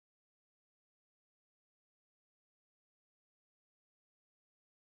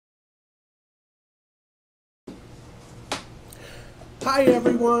Hi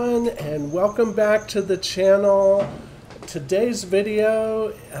everyone, and welcome back to the channel. Today's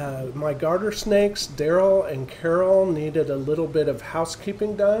video, my garter snakes Daryl and Carol needed a little bit of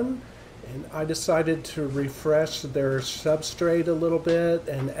housekeeping done, and I decided to refresh their substrate a little bit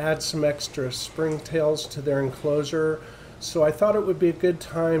and add some extra springtails to their enclosure. So I thought it would be a good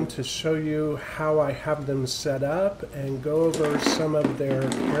time to show you how I have them set up and go over some of their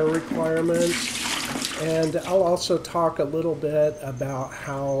care requirements. And I'll also talk a little bit about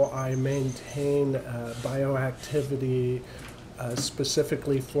how I maintain bioactivity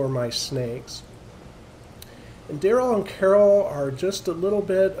specifically for my snakes. And Daryl and Carol are just a little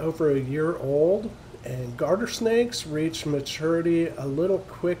bit over a year old, and garter snakes reach maturity a little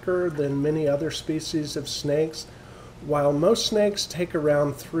quicker than many other species of snakes. While most snakes take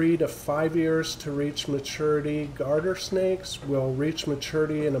around 3 to 5 years to reach maturity, garter snakes will reach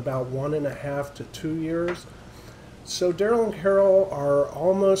maturity in about 1.5 to 2 years. So Daryl and Carol are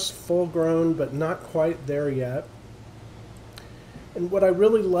almost full grown, but not quite there yet. And what I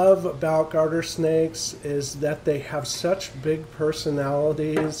really love about garter snakes is that they have such big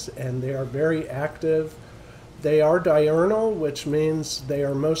personalities and they are very active. They are diurnal, which means they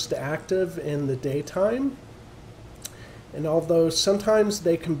are most active in the daytime. And although sometimes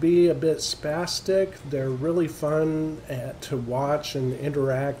they can be a bit spastic, they're really fun to watch and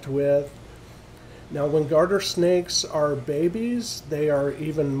interact with. Now, when garter snakes are babies, they are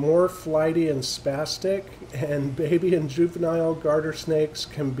even more flighty and spastic, and baby and juvenile garter snakes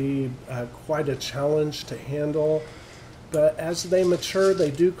can be quite a challenge to handle. But as they mature,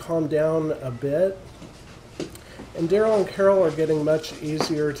 they do calm down a bit. And Daryl and Carol are getting much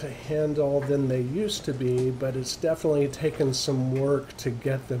easier to handle than they used to be, but it's definitely taken some work to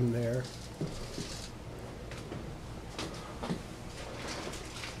get them there.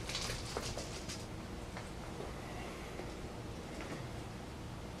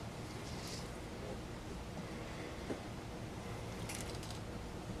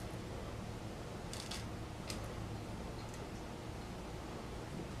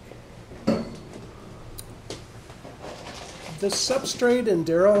 The substrate in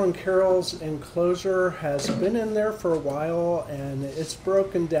Daryl and Carol's enclosure has been in there for a while, and it's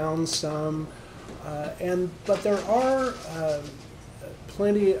broken down some. But there are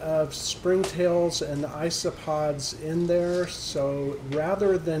plenty of springtails and isopods in there, so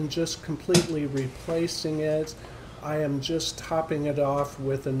rather than just completely replacing it, I am just topping it off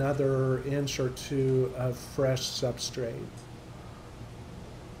with another inch or two of fresh substrate.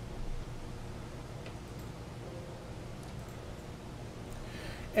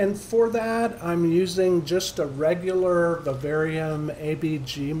 And for that, I'm using just a regular vivarium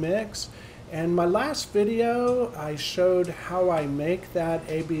ABG mix. And my last video, I showed how I make that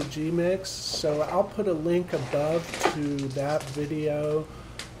ABG mix. So I'll put a link above to that video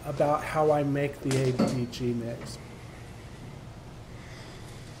about how I make the ABG mix.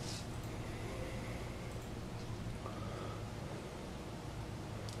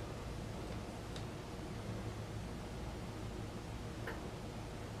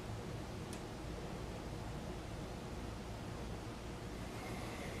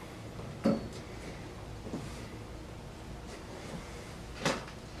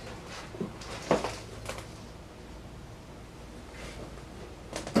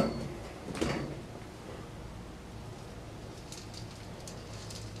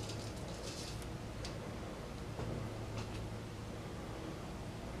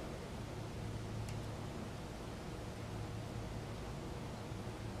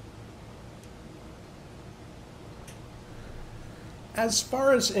 As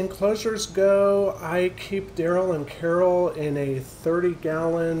far as enclosures go, I keep Daryl and Carol in a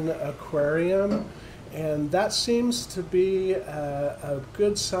 30-gallon aquarium, and that seems to be a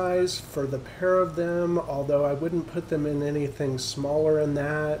good size for the pair of them, although I wouldn't put them in anything smaller than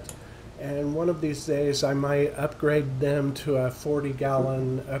that. And one of these days I might upgrade them to a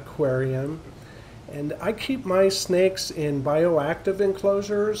 40-gallon aquarium. And I keep my snakes in bioactive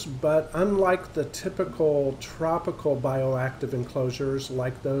enclosures, but unlike the typical tropical bioactive enclosures,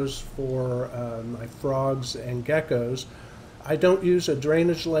 like those for my frogs and geckos, I don't use a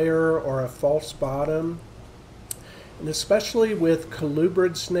drainage layer or a false bottom. And especially with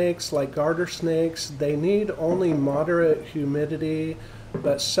colubrid snakes like garter snakes, they need only moderate humidity,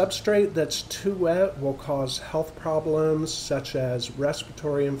 but substrate that's too wet will cause health problems such as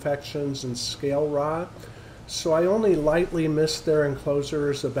respiratory infections and scale rot. So I only lightly mist their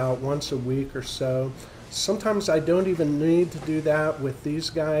enclosures about once a week or so. Sometimes I don't even need to do that with these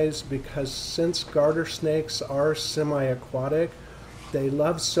guys because since garter snakes are semi-aquatic, They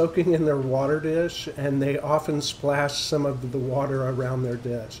love soaking in their water dish, and they often splash some of the water around their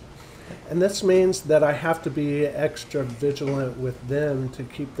dish. And this means that I have to be extra vigilant with them to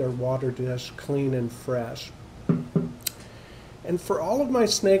keep their water dish clean and fresh. And for all of my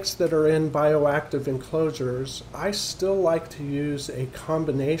snakes that are in bioactive enclosures, I still like to use a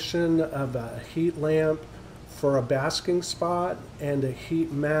combination of a heat lamp for a basking spot and a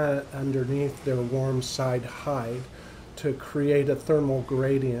heat mat underneath their warm side hide to create a thermal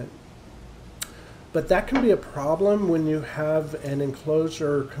gradient. But that can be a problem when you have an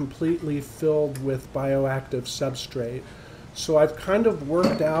enclosure completely filled with bioactive substrate. So I've kind of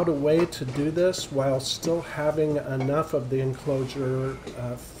worked out a way to do this while still having enough of the enclosure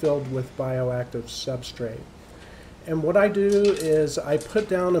filled with bioactive substrate. And what I do is I put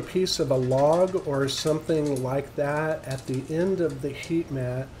down a piece of a log or something like that at the end of the heat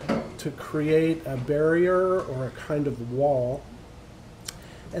mat to create a barrier or a kind of wall.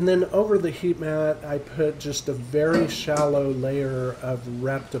 And then over the heat mat I put just a very shallow layer of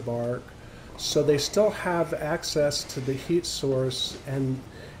Reptibark, so they still have access to the heat source. And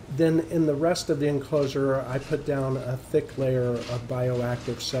then in the rest of the enclosure I put down a thick layer of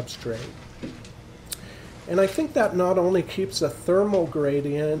bioactive substrate. And I think that not only keeps a thermal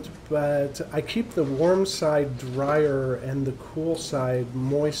gradient, but I keep the warm side drier and the cool side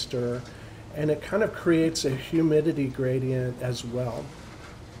moister, and it kind of creates a humidity gradient as well.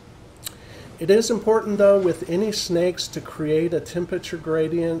 It is important though with any snakes to create a temperature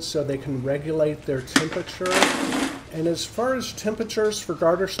gradient so they can regulate their temperature. And as far as temperatures for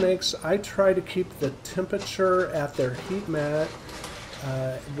garter snakes, I try to keep the temperature at their heat mat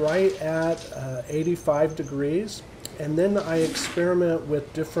right at 85 degrees. And then I experiment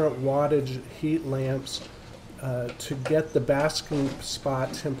with different wattage heat lamps to get the basking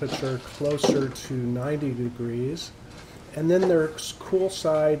spot temperature closer to 90 degrees. And then their cool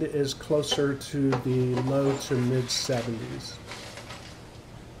side is closer to the low to mid 70s.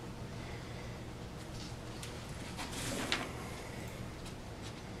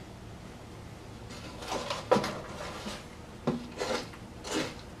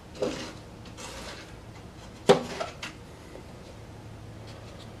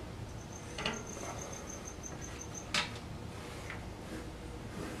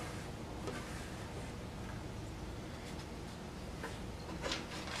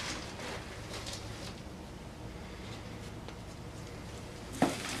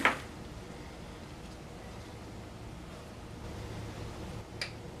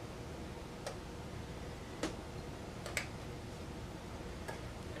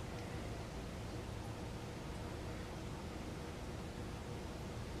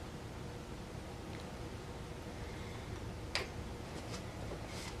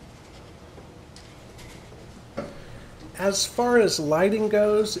 As far as lighting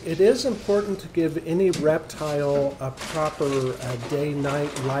goes, it is important to give any reptile a proper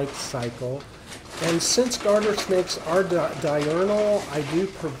day-night light cycle. And since garter snakes are diurnal, I do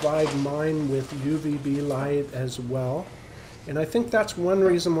provide mine with UVB light as well. And I think that's one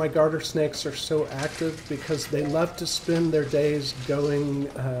reason why garter snakes are so active, because they love to spend their days going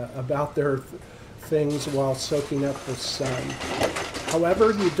about their things while soaking up the sun.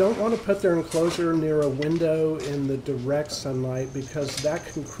 However, you don't want to put their enclosure near a window in the direct sunlight, because that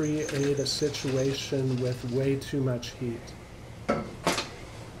can create a situation with way too much heat.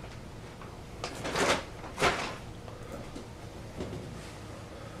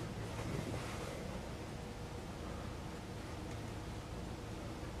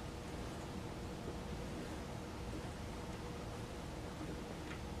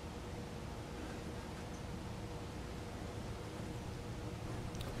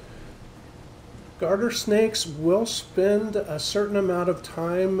 Garter snakes will spend a certain amount of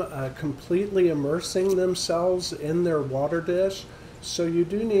time completely immersing themselves in their water dish. So you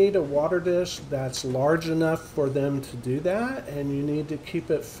do need a water dish that's large enough for them to do that, and you need to keep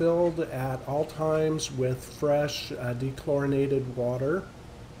it filled at all times with fresh dechlorinated water.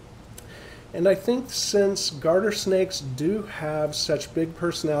 And I think since garter snakes do have such big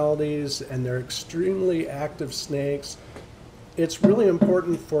personalities and they're extremely active snakes, it's really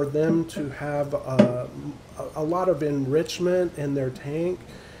important for them to have a lot of enrichment in their tank,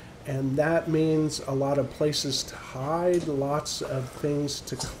 and that means a lot of places to hide, lots of things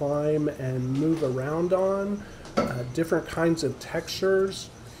to climb and move around on, different kinds of textures.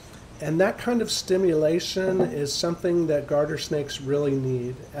 And that kind of stimulation is something that garter snakes really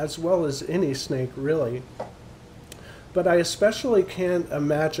need, as well as any snake really. But I especially can't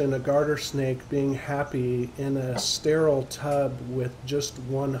imagine a garter snake being happy in a sterile tub with just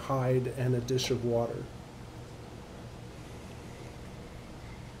one hide and a dish of water.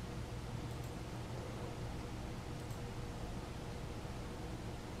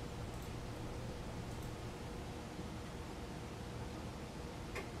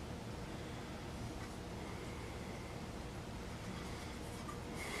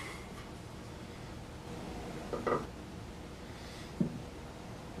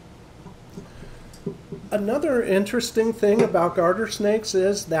 Another interesting thing about garter snakes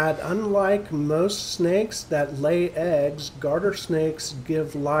is that unlike most snakes that lay eggs, garter snakes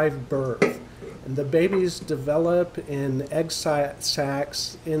give live birth. And the babies develop in egg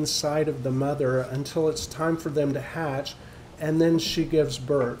sacs inside of the mother until it's time for them to hatch, and then she gives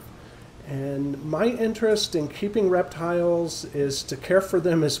birth. And my interest in keeping reptiles is to care for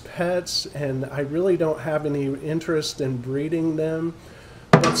them as pets, and I really don't have any interest in breeding them.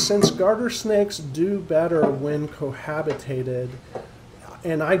 But since garter snakes do better when cohabitated,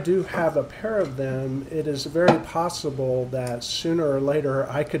 and I do have a pair of them, it is very possible that sooner or later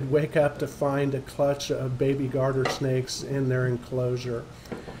I could wake up to find a clutch of baby garter snakes in their enclosure.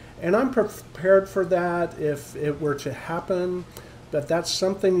 And I'm prepared for that if it were to happen, but that's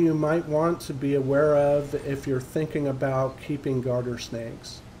something you might want to be aware of if you're thinking about keeping garter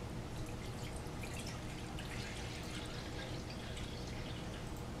snakes.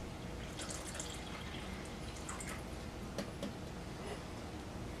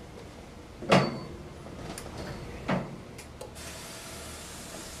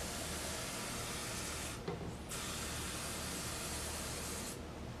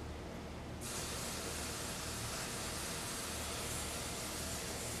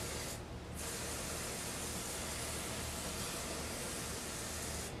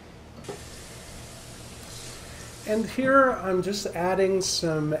 And here I'm just adding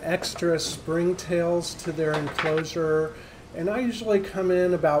some extra springtails to their enclosure. And I usually come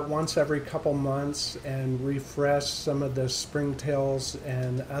in about once every couple months and refresh some of the springtails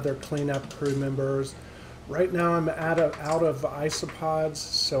and other cleanup crew members. Right now I'm out of isopods,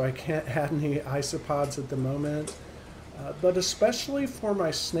 so I can't add any isopods at the moment. But especially for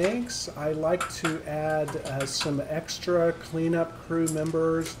my snakes, I like to add some extra cleanup crew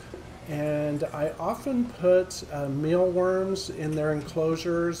members. And I often put mealworms in their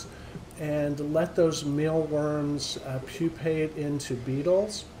enclosures and let those mealworms pupate into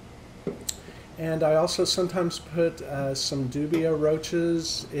beetles. And I also sometimes put some dubia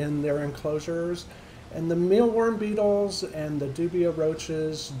roaches in their enclosures. And the mealworm beetles and the dubia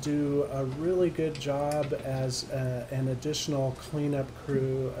roaches do a really good job as an additional cleanup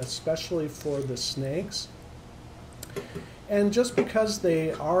crew, especially for the snakes. And just because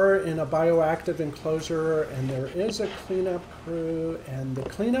they are in a bioactive enclosure and there is a cleanup crew, and the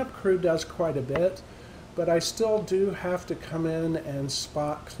cleanup crew does quite a bit, but I still do have to come in and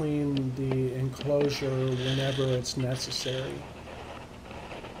spot clean the enclosure whenever it's necessary.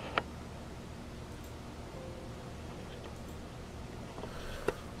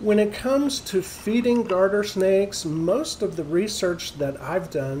 When it comes to feeding garter snakes, most of the research that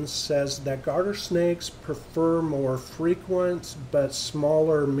I've done says that garter snakes prefer more frequent but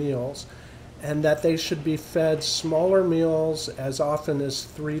smaller meals, and that they should be fed smaller meals as often as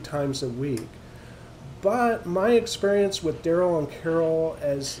 3 times a week. But my experience with Daryl and Carol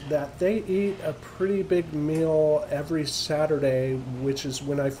is that they eat a pretty big meal every Saturday, which is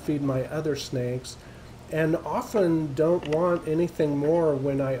when I feed my other snakes, and often don't want anything more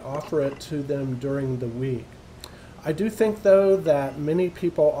when I offer it to them during the week. I do think, though, that many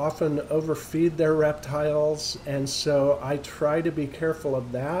people often overfeed their reptiles, and so I try to be careful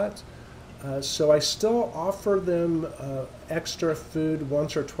of that. So I still offer them extra food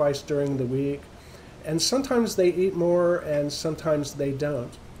once or twice during the week, and sometimes they eat more and sometimes they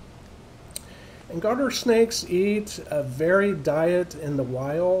don't. And garter snakes eat a varied diet in the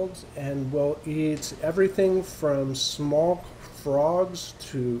wild and will eat everything from small frogs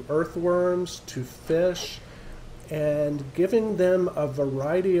to earthworms to fish, and giving them a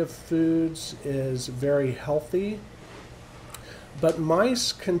variety of foods is very healthy. But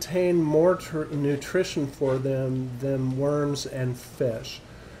mice contain more nutrition for them than worms and fish.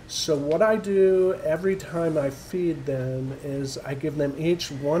 So what I do every time I feed them is I give them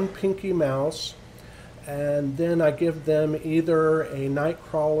each 1 pinky mouse, and then I give them either a night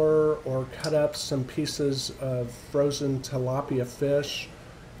crawler or cut up some pieces of frozen tilapia fish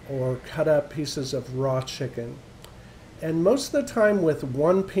or cut up pieces of raw chicken. And most of the time with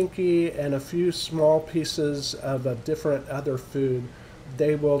 1 pinky and a few small pieces of a different other food,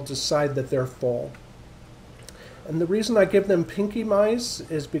 they will decide that they're full. And the reason I give them pinky mice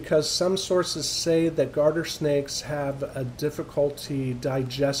is because some sources say that garter snakes have a difficulty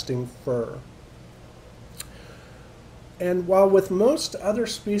digesting fur. And while with most other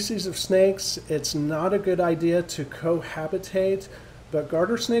species of snakes, it's not a good idea to cohabitate, but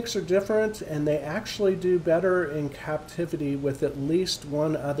garter snakes are different, and they actually do better in captivity with at least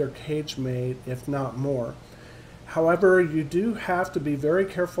 1 other cage mate, if not more. However, you do have to be very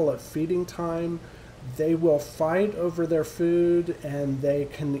careful at feeding time. They will fight over their food, and they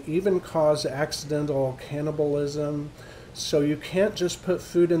can even cause accidental cannibalism. So you can't just put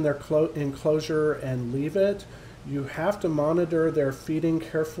food in their enclosure and leave it. You have to monitor their feeding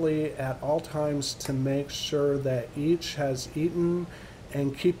carefully at all times to make sure that each has eaten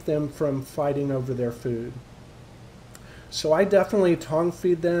and keep them from fighting over their food. So I definitely tongue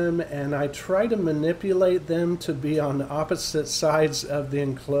feed them, and I try to manipulate them to be on opposite sides of the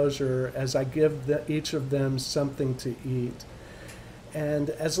enclosure as I give each of them something to eat. And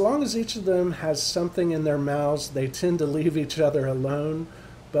as long as each of them has something in their mouths, they tend to leave each other alone.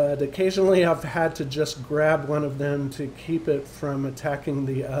 But occasionally I've had to just grab one of them to keep it from attacking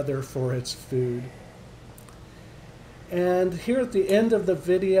the other for its food. And here at the end of the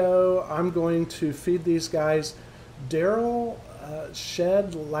video, I'm going to feed these guys. Daryl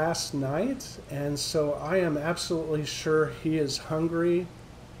shed last night, and so I am absolutely sure he is hungry.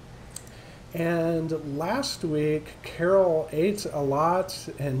 And last week, Carol ate a lot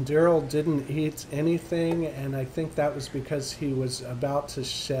and Daryl didn't eat anything, and I think that was because he was about to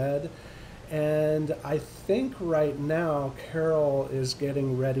shed. And I think right now Carol is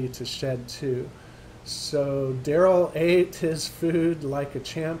getting ready to shed too. So Daryl ate his food like a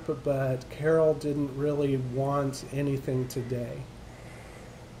champ, but Carol didn't really want anything today.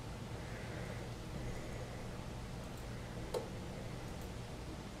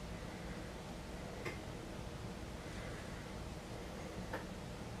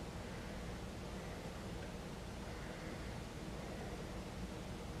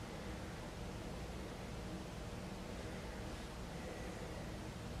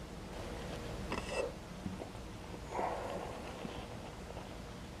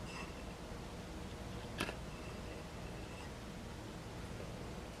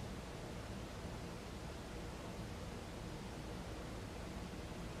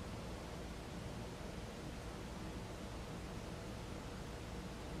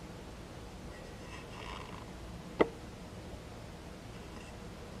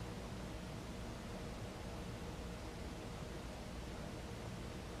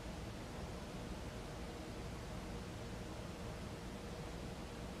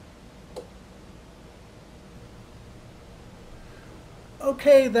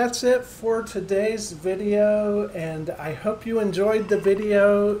 Okay, that's it for today's video, and I hope you enjoyed the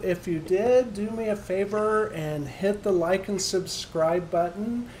video. If you did, do me a favor and hit the like and subscribe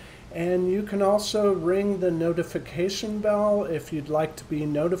button. And you can also ring the notification bell if you'd like to be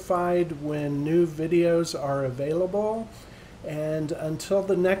notified when new videos are available. And until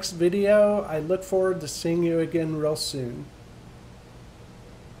the next video, I look forward to seeing you again real soon.